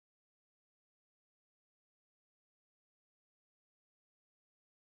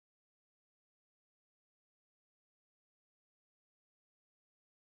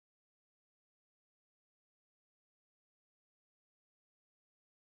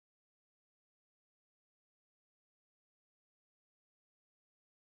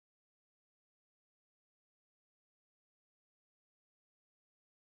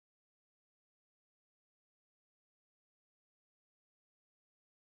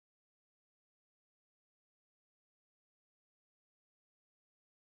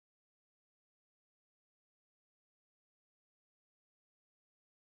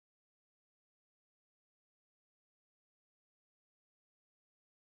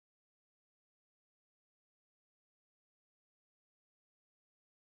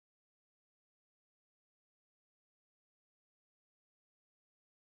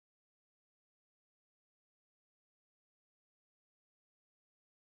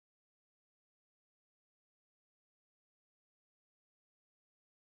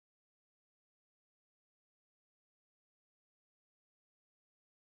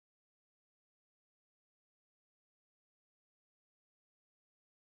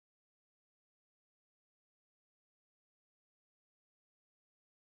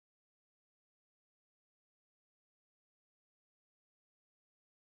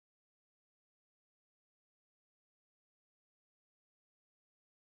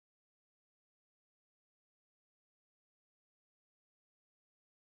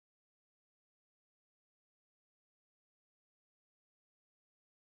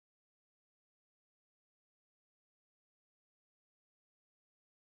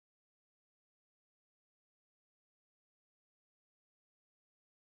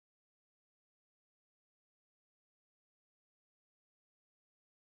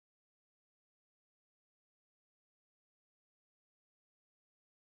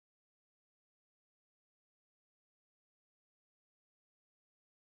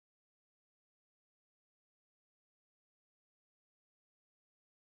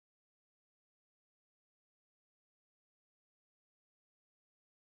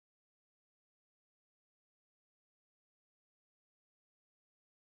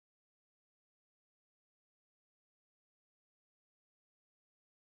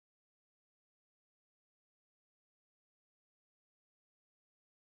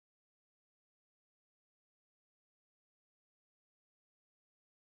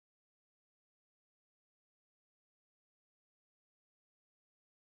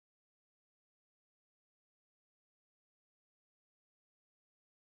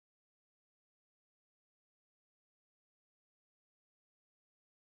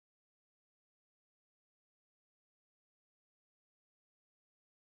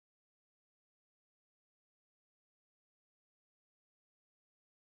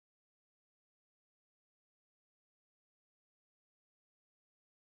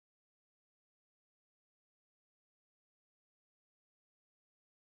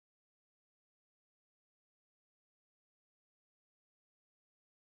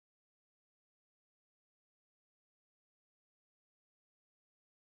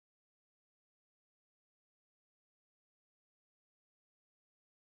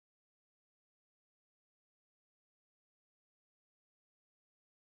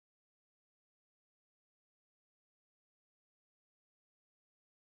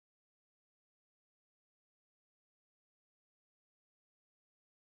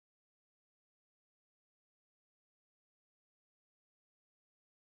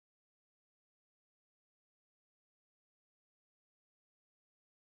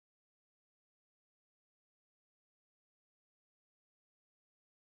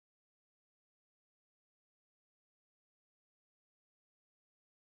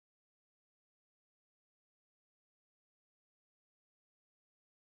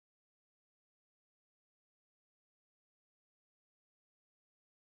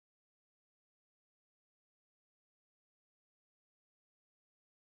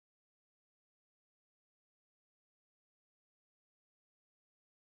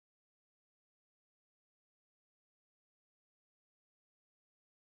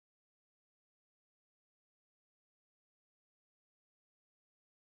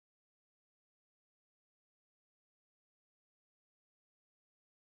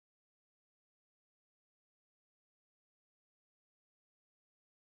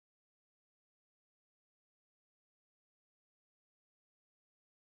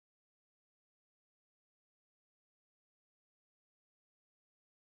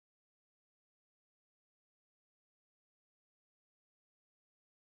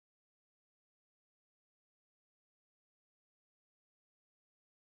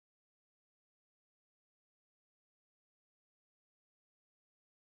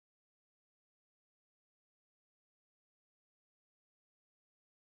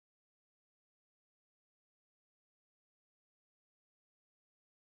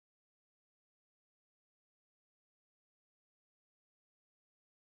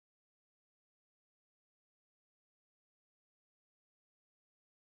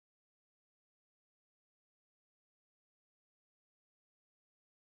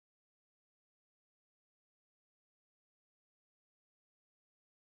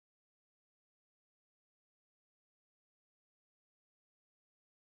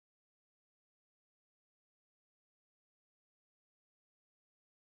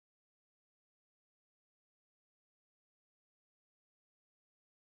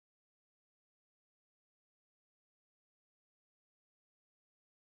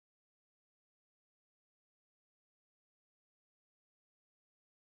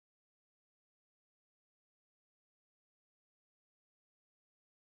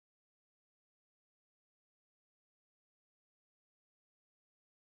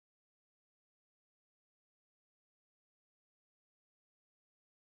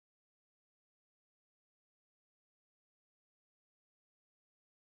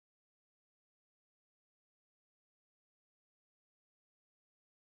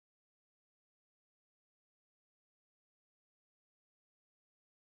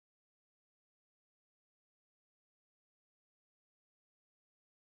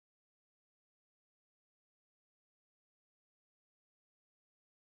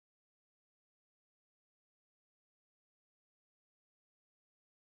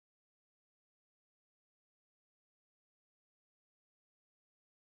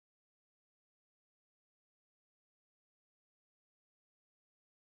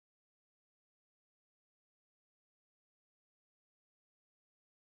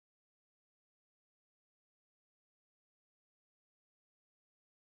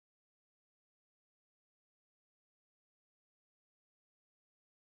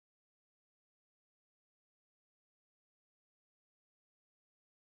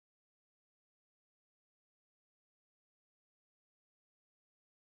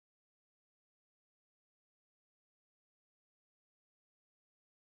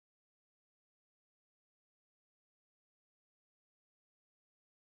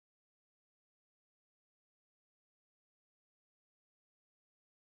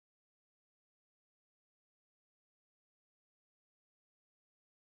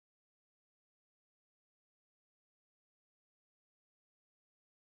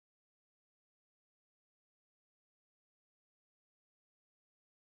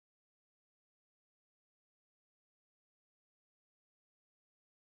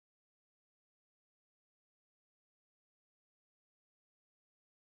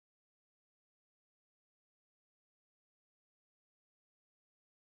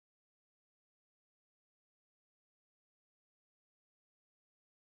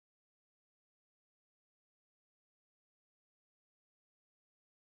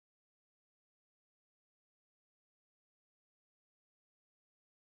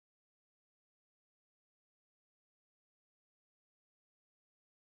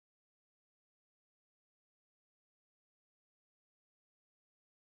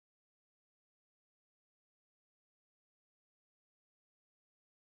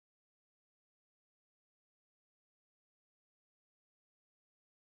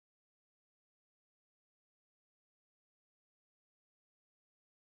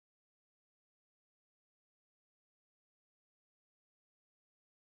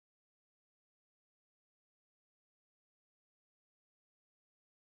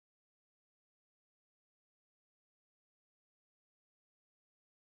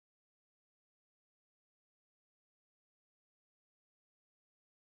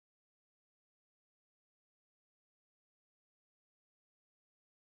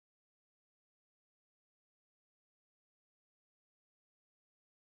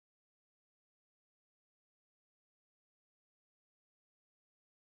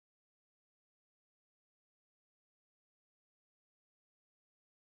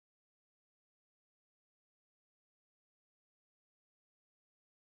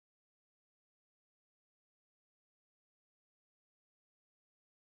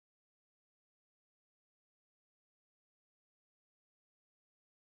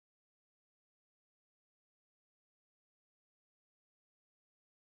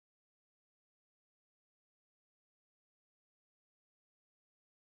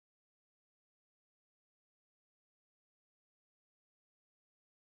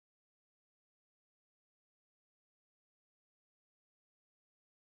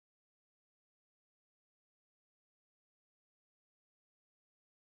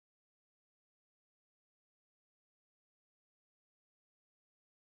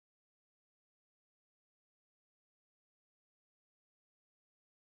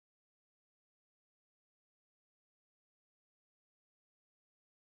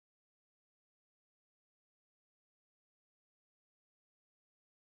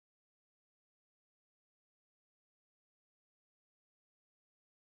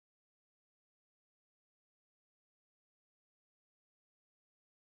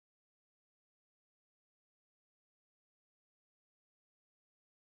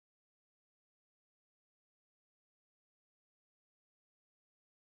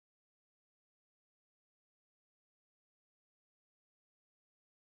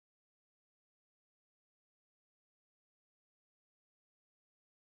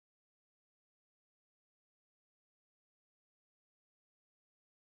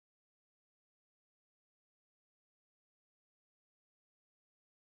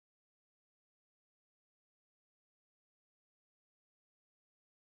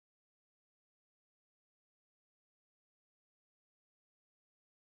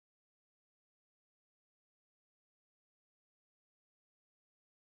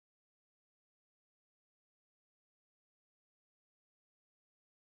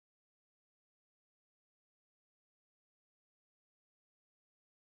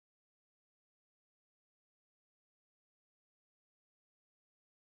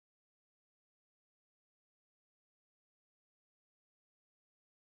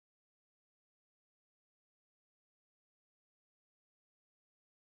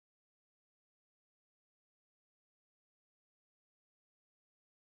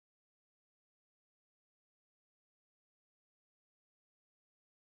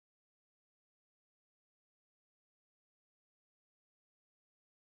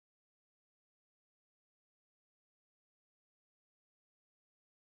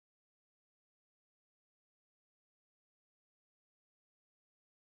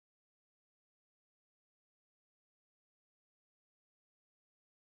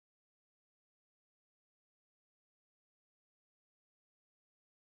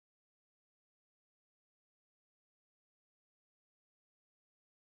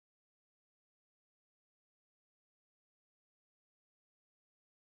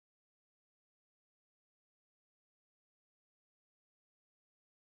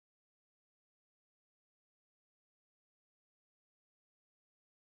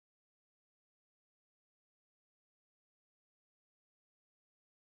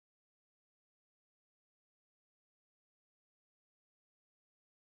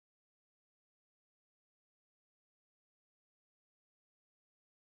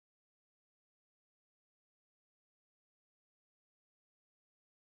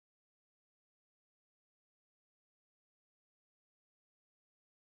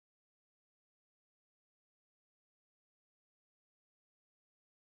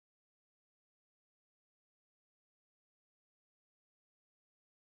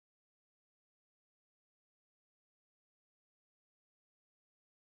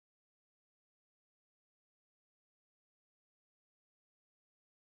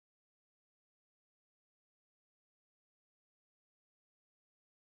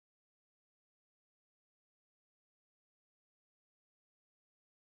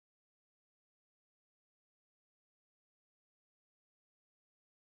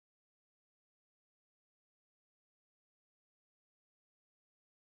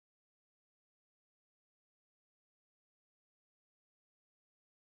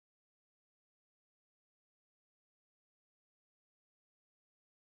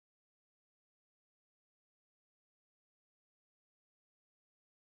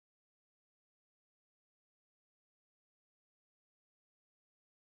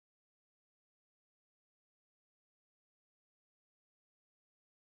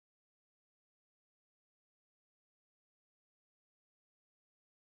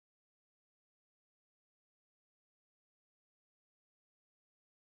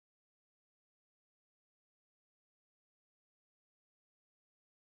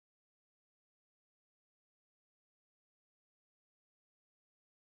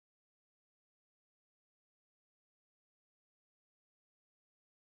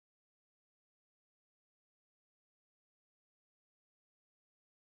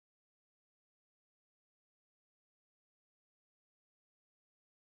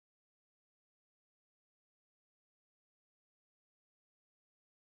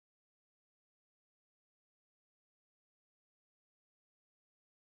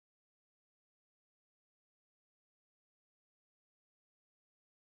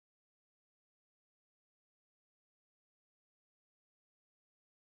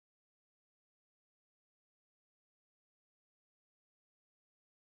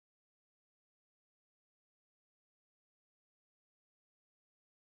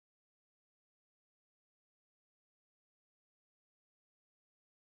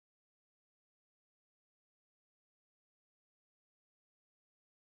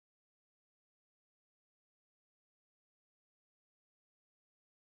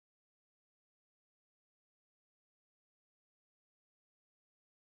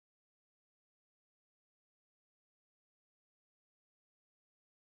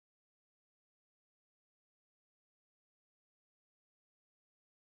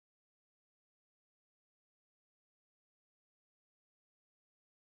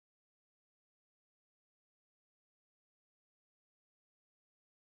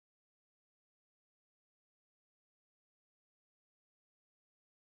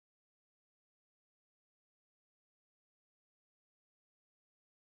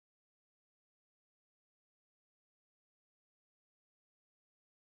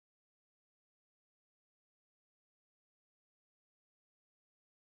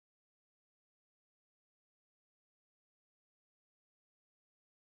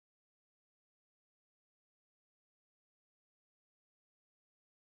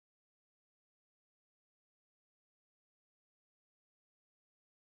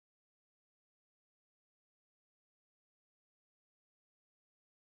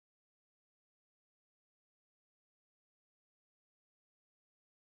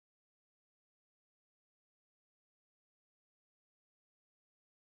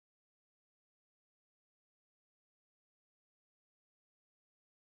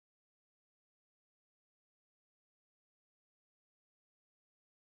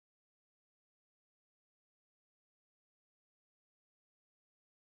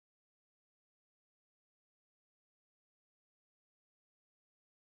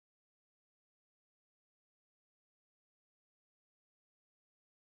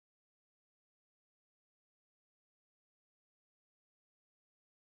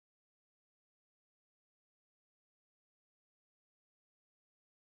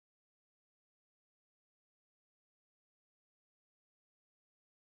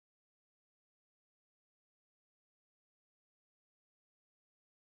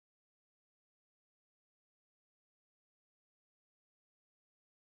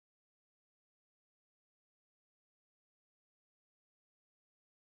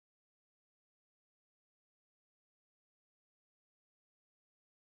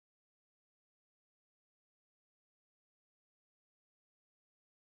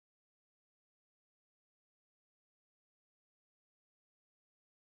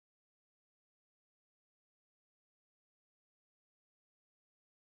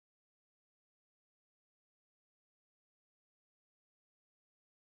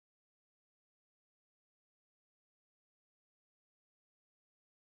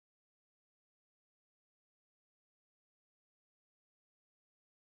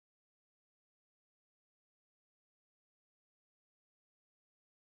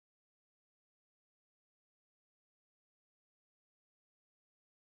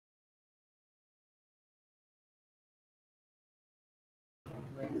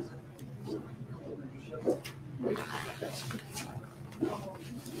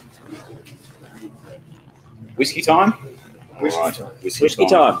Whiskey time? Whiskey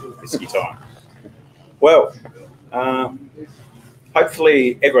time. Whiskey time. Well,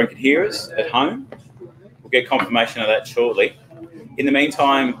 hopefully everyone can hear us at home. We'll get confirmation of that shortly. In the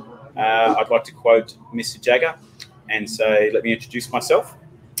meantime, I'd like to quote Mr. Jagger and say, let me introduce myself.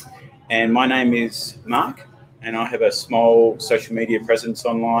 And my name is Mark, and I have a small social media presence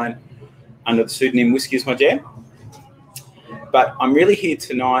online under the pseudonym Whiskey is My Jam. But I'm really here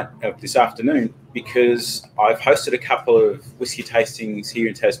tonight, this afternoon, because I've hosted a couple of whiskey tastings here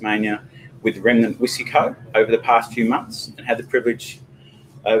in Tasmania with Remnant Whisky Co. over the past few months, and had the privilege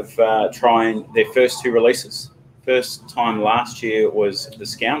of trying their first two releases. First time last year was The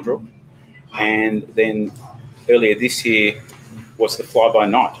Scoundrel, and then earlier this year was The Fly By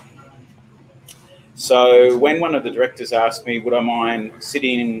Night. So when one of the directors asked me, would I mind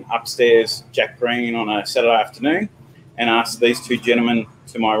sitting upstairs Jack Green on a Saturday afternoon and ask these two gentlemen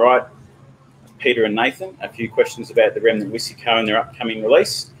to my right, Peter and Nathan, a few questions about the Remnant Whisky Co. and their upcoming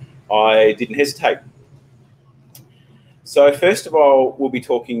release, I didn't hesitate. So first of all, we'll be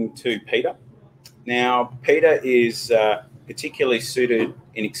talking to Peter. Now, Peter is particularly suited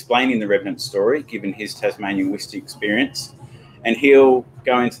in explaining the Remnant story, given his Tasmanian whisky experience, and he'll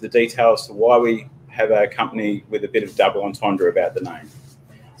go into the details to why we have a company with a bit of double entendre about the name.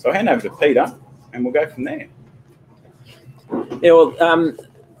 So I'll hand over to Peter, and we'll go from there. Yeah, well,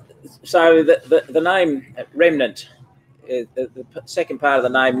 so the name Remnant, the second part of the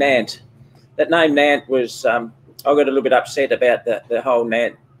name Nant, that name Nant was, I got a little bit upset about the whole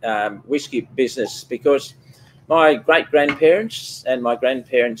Nant whiskey business, because my great-grandparents and my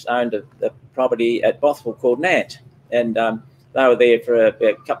grandparents owned a property at Bothwell called Nant, and they were there for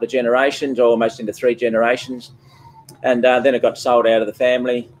a couple of generations, almost into 3 generations, and then it got sold out of the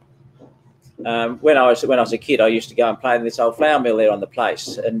family. When I was a kid, I used to go and play in this old flour mill there on the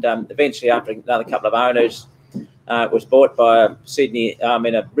place, and eventually, after another couple of owners, it was bought by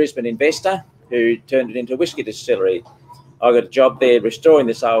a Brisbane investor who turned it into a whisky distillery. I got a job there restoring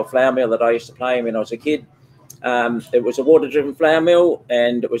this old flour mill that I used to play in when I was a kid. It was a water-driven flour mill,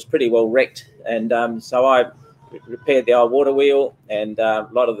 and it was pretty well wrecked, and so I repaired the old water wheel and a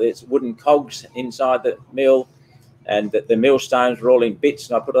lot of this wooden cogs inside the mill, and the millstones were all in bits,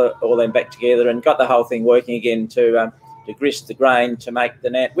 and I put all them back together and got the whole thing working again to grist the grain to make the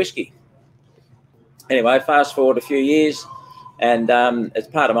Nant whiskey. Anyway, fast forward a few years, and as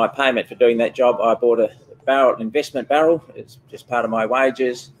part of my payment for doing that job, I bought a investment barrel. It's just part of my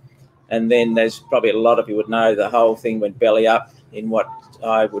wages. And then, there's probably a lot of you would know, the whole thing went belly up in what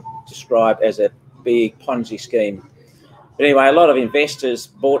I would describe as a big Ponzi scheme. But anyway, a lot of investors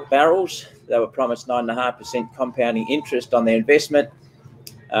bought barrels. They were promised 9.5% compounding interest on their investment.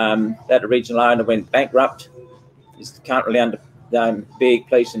 That original owner went bankrupt. He's currently under big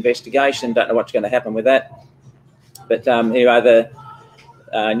police investigation. Don't know what's going to happen with that. But anyway,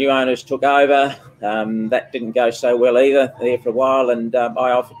 the new owners took over. That didn't go so well either there for a while, and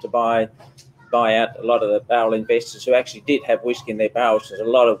I offered to buy out a lot of the barrel investors who actually did have whiskey in their barrels, because a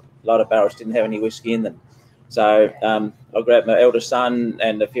lot of barrels didn't have any whiskey in them. So I grabbed my eldest son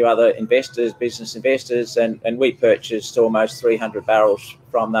and a few other investors, business investors, and we purchased almost 300 barrels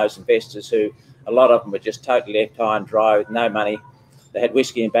from those investors, who a lot of them were just totally left high and dry with no money. They had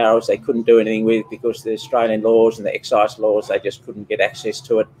whiskey in barrels they couldn't do anything with because of the Australian laws and the excise laws. They just couldn't get access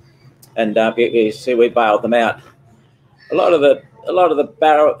to it, and we bailed them out. A lot of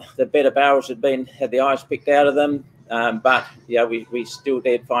the better barrels had the eyes picked out of them, but yeah, we still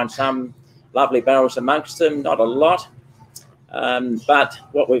did find some lovely barrels amongst them, not a lot. But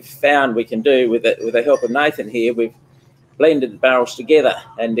what we've found we can do with the help of Nathan here, we've blended the barrels together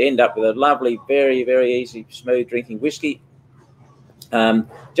and end up with a lovely, very, very easy, smooth drinking whiskey.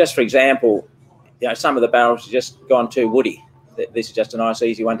 Just for example, some of the barrels have just gone too woody. This is just a nice,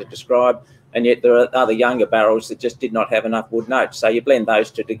 easy one to describe. And yet there are other younger barrels that just did not have enough wood notes. So you blend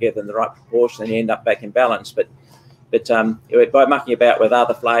those two together in the right proportion and you end up back in balance. But by mucking about with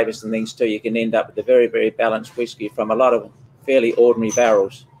other flavours and things too, you can end up with a very, very balanced whiskey from a lot of fairly ordinary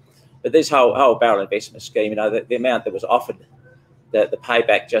barrels. But this whole barrel investment scheme, the amount that was offered, the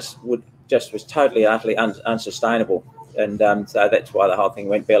payback just was totally, utterly unsustainable. And so that's why the whole thing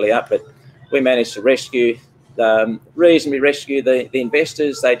went belly up. But we managed to reasonably rescue the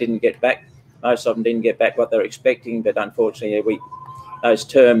investors. They didn't get back. Most of them didn't get back what they were expecting. But unfortunately,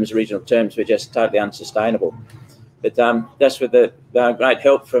 those original terms were just totally unsustainable. But that's with the great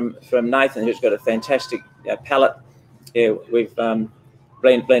help from Nathan, who's got a fantastic palate. Yeah, we've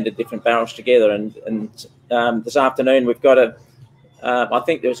blended different barrels together, and this afternoon we've got I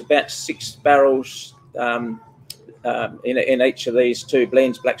think there was about 6 barrels in each of these 2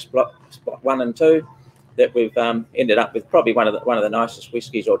 blends, Black Spot 1 and 2, that we've ended up with probably one of the nicest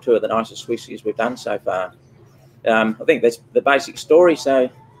whiskies, or 2 of the nicest whiskies we've done so far. I think that's the basic story. So,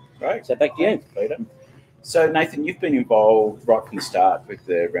 great. So back to you, Peter. So Nathan, you've been involved right from the start with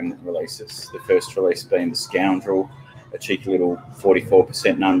the Remnant releases. The first release being the Scoundrel, a cheeky little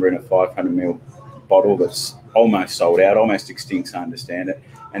 44% number in a 500ml bottle that's almost sold out, almost extinct, I understand it.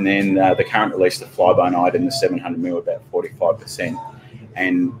 And then the current release, the Flyby Night, in the 700ml, about 45%.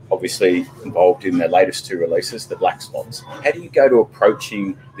 And obviously involved in the latest 2 releases, the Black Spots. How do you go to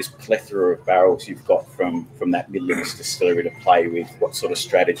approaching this plethora of barrels you've got from that Midlands distillery to play with? What sort of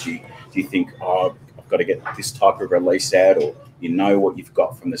strategy do you think, oh, I've got to get this type of release out, or you know what you've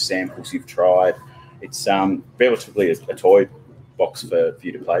got from the samples you've tried? It's relatively a toy box for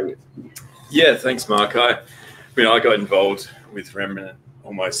you to play with. Yeah, thanks, Mark. I got involved with Remnant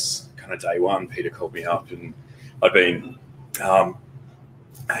almost kind of day one. Peter called me up, and I'd been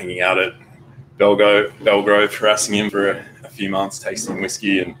hanging out at Belgrove, harassing him for a few months, tasting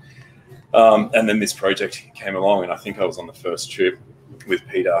whiskey, and then this project came along, and I think I was on the first trip with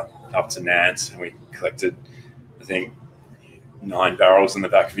Peter up to Nantes, and we collected, I think, 9 barrels in the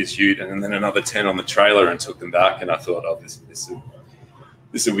back of his ute, and then another 10 on the trailer, and took them back. And I thought, oh, this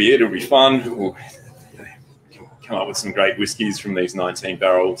will be it. It'll be fun. We'll come up with some great whiskies from these 19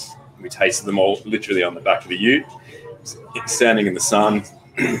 barrels. We tasted them all literally on the back of the ute, standing in the sun,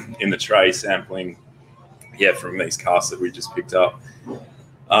 in the tray, sampling, from these casks that we just picked up.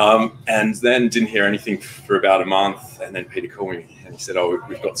 And then didn't hear anything for about a month. And then Peter called me and he said, oh,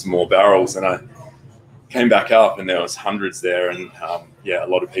 we've got some more barrels. And I came back up, and there was hundreds there. And a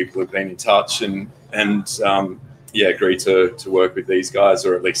lot of people have been in touch and agreed to work with these guys,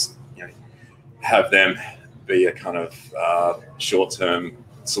 or at least have them be a kind of short-term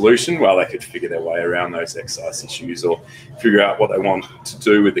solution while they could figure their way around those excise issues, or figure out what they want to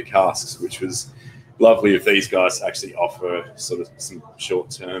do with the casks, which was lovely of these guys to actually offer sort of some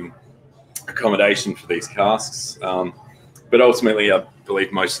short-term accommodation for these casks. But ultimately, I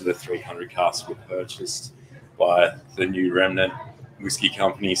believe most of the 300 casks were purchased by the new Remnant Whisky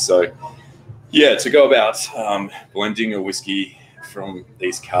Company. So yeah, to go about blending a whiskey from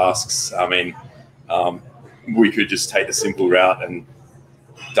these casks, I mean, we could just take the simple route and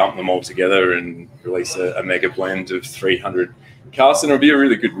dump them all together and release a mega blend of 300 casks, and it'll be a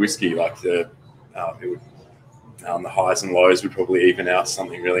really good whiskey. Like the highs and lows would probably even out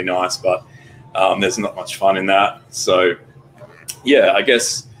something really nice, but there's not much fun in that. So yeah, I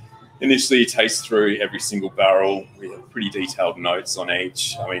guess initially taste through every single barrel. We have pretty detailed notes on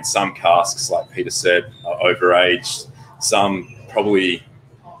each. I mean, some casks, like Peter said, are overaged. Some probably,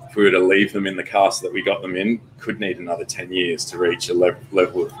 if we were to leave them in the cask that we got them in, could need another 10 years to reach a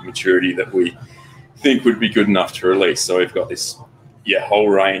level of maturity that we think would be good enough to release. So we've got this whole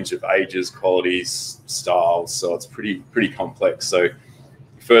range of ages, qualities, styles. So it's pretty complex. So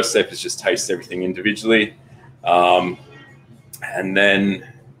the first step is just taste everything individually, and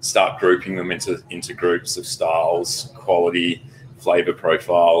then start grouping them into groups of styles, quality, flavor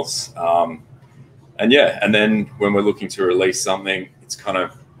profiles. And then when we're looking to release something, it's kind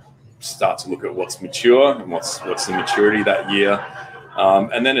of start to look at what's mature and what's the maturity that year.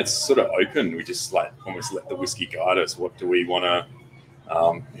 And then it's sort of open. We just almost let the whiskey guide us. What do we want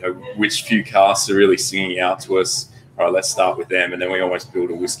to, which few casks are really singing out to us? All right, let's start with them. And then we almost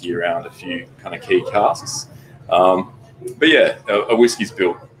build a whiskey around a few kind of key casks. But yeah, a whiskey's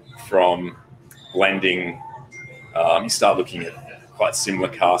built from blending. You start looking at quite similar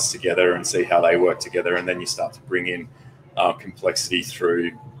casks together and see how they work together. And then you start to bring in complexity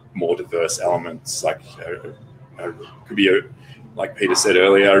through more diverse elements. Like could be, like Peter said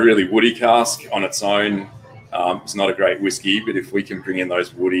earlier, a really woody cask on its own. It's not a great whiskey, but if we can bring in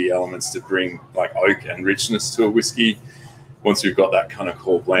those woody elements to bring like oak and richness to a whiskey, once we've got that kind of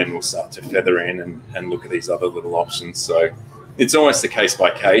core blend, we'll start to feather in and look at these other little options. So it's almost a case by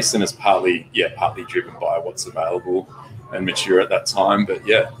case, and it's partly driven by what's available and mature at that time. But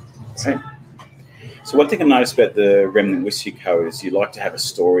yeah. Okay. So one thing I noticed about the Remnant Whisky Co. is you like to have a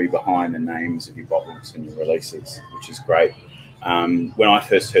story behind the names of your bottles and your releases, which is great. When I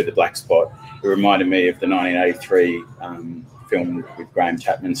first heard the Black Spot, it reminded me of the 1983 film with Graham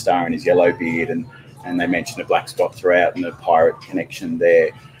Chapman starring his yellow beard, and they mentioned a black spot throughout and the pirate connection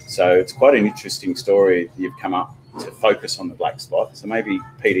there. So it's quite an interesting story you've come up to focus on the Black Spot. So maybe,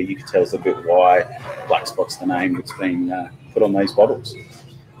 Peter, you could tell us a bit why Black Spot's the name that's been put on these bottles.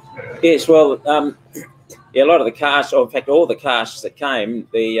 Yes, well, a lot of the casks, or in fact all the casks that came,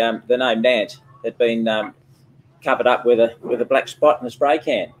 the name Nant had been covered up with a black spot and a spray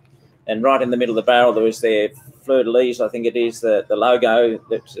can. And right in the middle of the barrel, there was their fleur-de-lis, I think it is, the logo.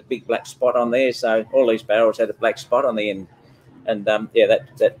 There's a big black spot on there. So all these barrels had a black spot on the end. And yeah,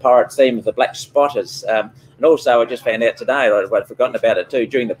 that pirate theme of the black spotters. And also, I just found out today, I'd forgotten about it too,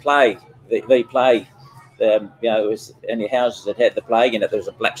 during the plague, the plague, you know, it was any houses that had the plague in it, there was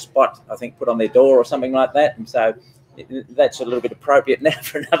a black spot, I think, put on their door or something like that. And so that's a little bit appropriate now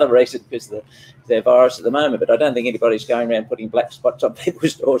for another reason, because they're virus at the moment. But I don't think anybody's going around putting black spots on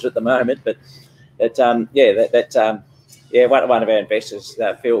people's doors at the moment. But yeah, one of our investors,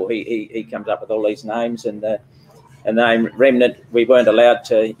 Phil, he comes up with all these names, and the name Remnant, we weren't allowed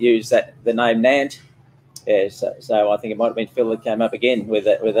to use the name Nant. Yeah, so I think it might have been Phil that came up again with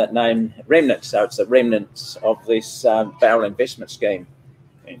that name Remnant. So it's the remnants of this barrel investment scheme.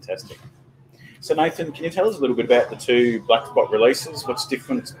 Fantastic. So Nathan, can you tell us a little bit about the two black spot releases? What's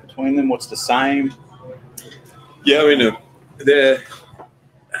different between them? What's the same? Yeah, I mean, they're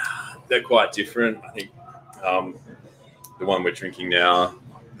quite different. I think the one we're drinking now,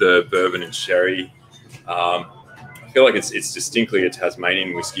 the bourbon and sherry, I feel like it's distinctly a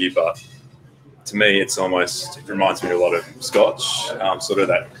Tasmanian whiskey, but to me, it reminds me a lot of Scotch, sort of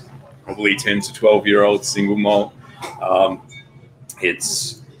that probably 10 to 12-year-old single malt.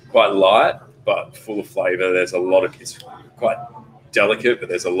 It's quite light, but full of flavour. It's quite delicate, but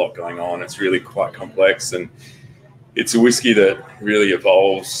there's a lot going on. It's really quite complex, and it's a whiskey that really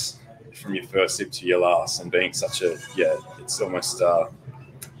evolves from your first sip to your last, and being such a, it's almost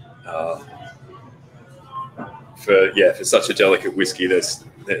for such a delicate whiskey, there's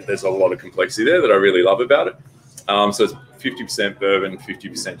a lot of complexity there that I really love about it. So it's 50% bourbon,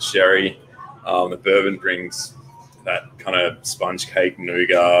 50% sherry. The bourbon brings that kind of sponge cake,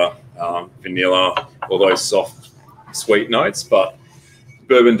 nougat, vanilla, all those soft, sweet notes. But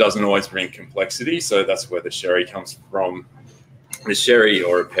bourbon doesn't always bring complexity, so that's where the sherry comes from. The sherry,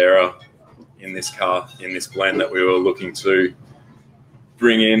 or a pairer in this blend that we were looking to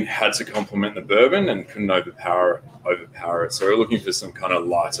bring in, had to complement the bourbon and couldn't overpower it. So we're looking for some kind of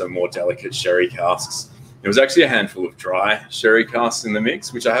lighter, more delicate sherry casks. There was actually a handful of dry sherry casks in the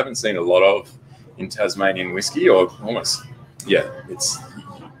mix, which I haven't seen a lot of in Tasmanian whiskey, or almost,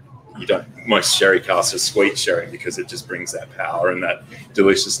 most sherry casks are sweet sherry because it just brings that power and that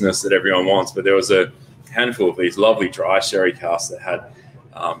deliciousness that everyone wants. But there was a handful of these lovely dry sherry casks that had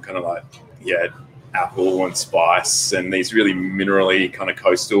kind of like, apple and spice and these really minerally kind of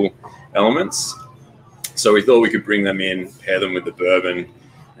coastal elements. So we thought we could bring them in, pair them with the bourbon,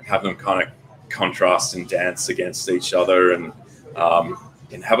 and have them kind of contrast and dance against each other, and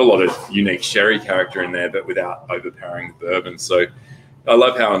have a lot of unique sherry character in there, but without overpowering the bourbon. So I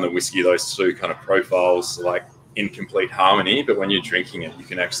love how in the whiskey those two kind of profiles are like in complete harmony, but when you're drinking it, you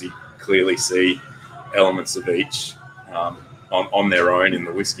can actually clearly see elements of each on their own in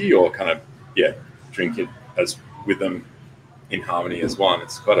the whiskey, or kind of drink it as with them in harmony as one.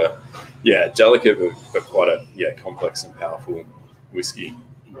 It's quite a delicate but quite a complex and powerful whiskey.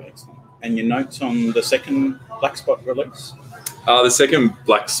 And your notes on the second black spot release? The second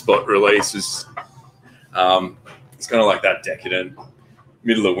black spot release is it's kind of like that decadent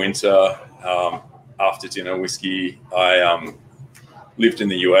middle of winter after dinner whiskey. I lived in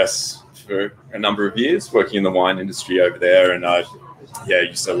the US for a number of years, working in the wine industry over there, and I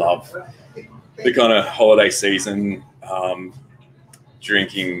used to love the kind of holiday season,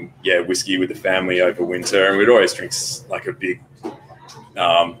 drinking whiskey with the family over winter, and we'd always drink like a big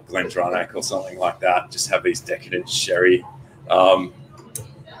Glendronach or something like that. Just have these decadent sherry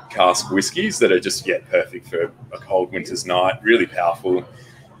cask whiskies that are just perfect for a cold winter's night. Really powerful,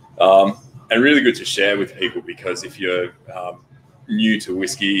 and really good to share with people, because if you're new to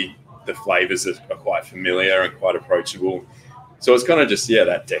whiskey, the flavors are quite familiar and quite approachable. So it's kind of just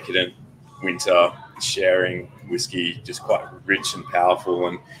that decadent winter sharing whiskey, just quite rich and powerful.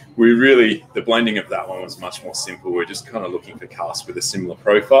 And the blending of that one was much more simple. We're just kind of looking for casks with a similar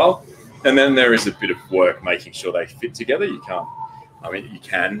profile, and then there is a bit of work making sure they fit together. You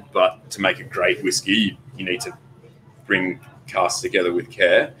can, but to make a great whiskey, you need to bring casks together with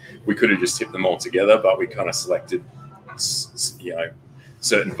care. We could have just tipped them all together, but we kind of selected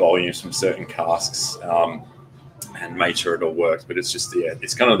certain volumes from certain casks and made sure it all worked. But it's just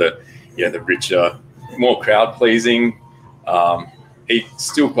it's kind of the richer, more crowd pleasing. It's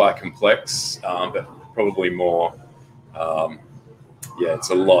still quite complex, but probably more. It's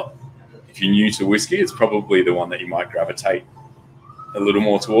a lot. If you're new to whiskey, it's probably the one that you might gravitate a little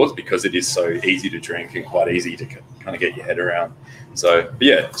more towards, because it is so easy to drink and quite easy to kind of get your head around. So,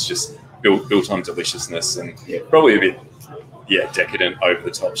 it's just built on deliciousness and probably a bit, decadent, over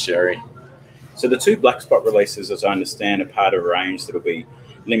the top sherry. So the 2 black spot releases, as I understand, are part of a range that will be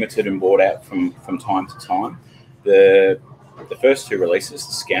limited and brought out from time to time. The first 2 releases,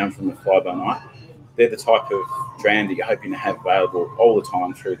 the Scoundrel and the Fly By Night, they're the type of dram that you're hoping to have available all the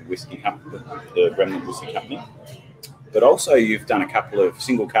time through the whiskey company, the Remnant Whisky Company. But also you've done a couple of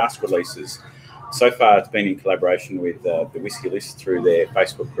single cask releases. So far it's been in collaboration with the Whisky List through their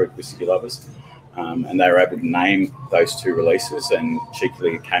Facebook group, Whisky Lovers. And they were able to name those 2 releases and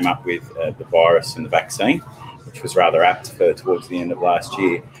cheekily came up with the virus and the vaccine, which was rather apt for towards the end of last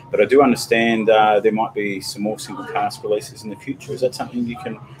year. But I do understand there might be some more single cask releases in the future. Is that something you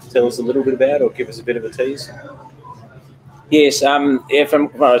can tell us a little bit about or give us a bit of a tease? Yes, yeah, from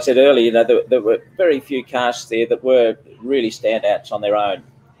what I said earlier, you know, there were very few casks there that were really standouts on their own.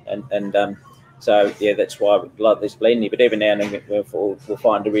 And so, yeah, that's why we love this blending. But every now and then we'll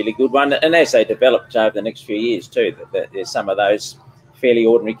find a really good one. And as they developed over the next few years too, there's some of those fairly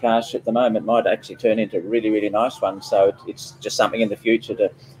ordinary casks at the moment might actually turn into really, really nice ones. So it's just something in the future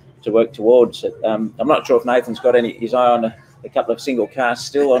to work towards. I'm not sure if Nathan's got his eye on a couple of single casks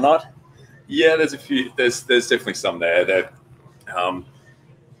still or not. Yeah, there's a few. There's definitely some there. They're,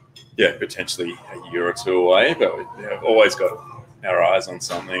 yeah, potentially a year or 2 away, but we've always got our eyes on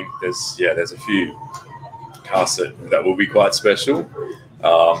something. There's a few casks that will be quite special.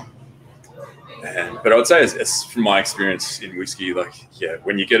 But I would say, it's from my experience in whiskey, like, yeah,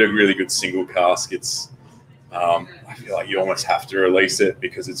 when you get a really good single cask, it's I feel like you almost have to release it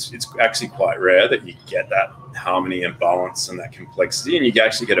because it's actually quite rare that you get that harmony and balance and that complexity, and you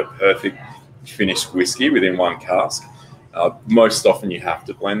actually get a perfect finished whiskey within one cask. Most often you have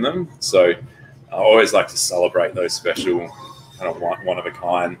to blend them, so I always like to celebrate those special kind of one of a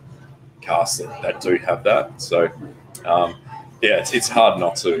kind casks that do have that. So yeah, it's hard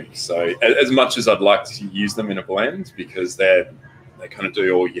not to. So as much as I'd like to use them in a blend because they kind of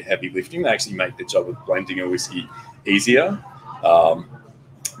do all your heavy lifting, they actually make the job of blending a whiskey easier.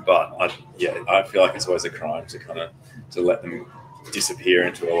 But I feel like it's always a crime to let them disappear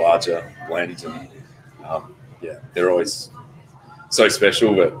into a larger blend. And yeah, they're always so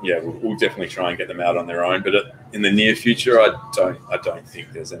special. But yeah, we'll definitely try and get them out on their own. But in the near future, I don't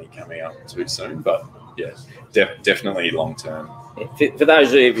think there's any coming up too soon. But yeah, definitely long term. For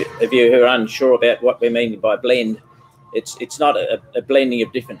those of you who are unsure about what we mean by blend, it's not a blending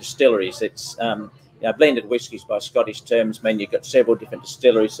of different distilleries. It's blended whiskies by Scottish terms mean you've got several different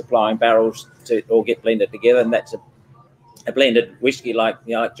distilleries supplying barrels to all get blended together, and that's a blended whiskey like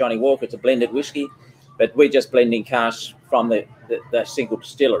Johnny Walker. It's a blended whiskey, but we're just blending casks from the single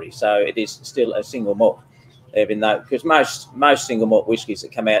distillery, so it is still a single malt. Even though, because most single malt whiskies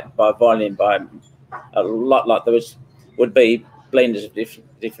that come out by volume by a lot like those would be blenders of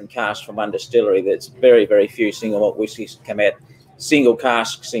different casks from one distillery. There's very, very few single malt whiskies that come out single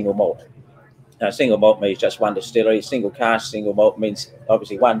cask, single malt. Single malt means just one distillery. Single cask, single malt means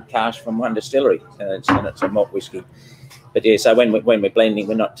obviously one cask from one distillery, and it's a malt whiskey. But yeah, so when we're blending,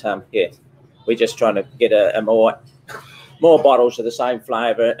 we're not we're just trying to get a more bottles of the same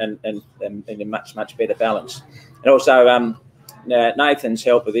flavour and in a much better balance. And also Nathan's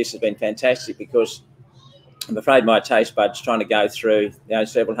help with this has been fantastic, because I'm afraid my taste buds trying to go through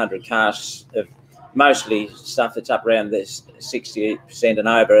several hundred casks of mostly stuff that's up around this 60% and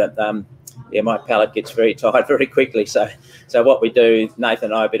over. My palate gets very tired very quickly. So what we do, Nathan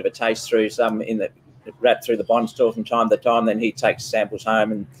and I, a bit of a taste through some wrap through the bond store from time to time. Then he takes samples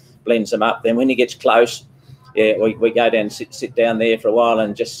home and blends them up. Then when he gets close, we go down and sit down there for a while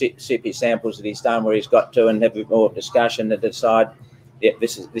and just sip his samples that he's done where he's got to, and have a bit more discussion and decide,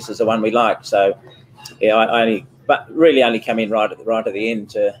 this is the one we like. So I only come in right at the end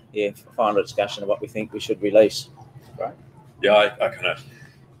to final discussion of what we think we should release. Right. Yeah, I kind of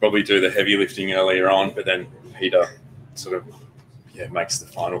probably do the heavy lifting earlier on, but then Peter sort of makes the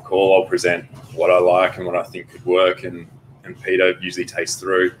final call. I'll present what I like and what I think could work, and Peter usually tastes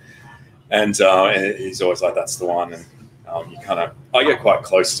through, and he's always like, that's the one. And I get quite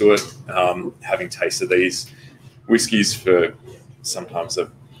close to it, having tasted these whiskies for sometimes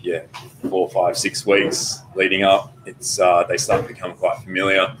 4, 5, 6 weeks leading up. It's they start to become quite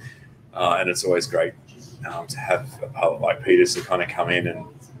familiar, and it's always great to have a palate like Peter's to kind of come in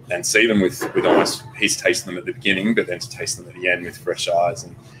and see them with almost, he's tasting them at the beginning, but then to taste them at the end with fresh eyes.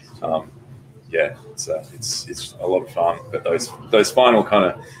 And it's a lot of fun. But those final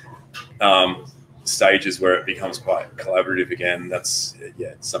kind of stages where it becomes quite collaborative again, that's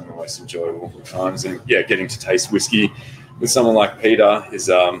some of the most enjoyable times. And getting to taste whiskey with someone like Peter is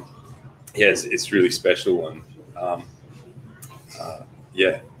it's really special. And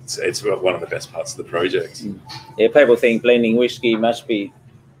it's one of the best parts of the project. People think blending whiskey must be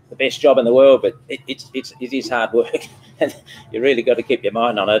the best job in the world, but it is hard work, and you really got to keep your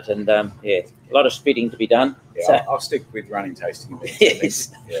mind on it. And yeah, a lot of spitting to be done. Yeah, So, I'll stick with running tasting events.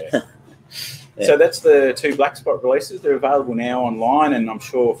 yes. Yeah. So that's the 2 Black Spot releases. They're available now online, and I'm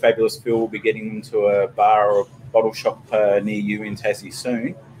sure Fabulous Phil will be getting them to a bar or a bottle shop near you in Tassie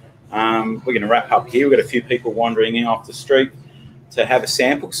soon. We're going to wrap up here. We've got a few people wandering in off the street to have a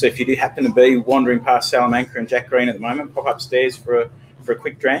sample. So if you do happen to be wandering past Salamanca and Jack Green at the moment, pop upstairs for a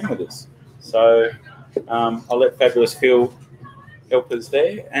quick dram with us. So I'll let Fabulous Phil help us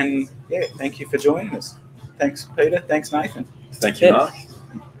there. And yeah, thank you for joining us. Thanks, Peter. Thanks, Nathan. Thank you, Mark.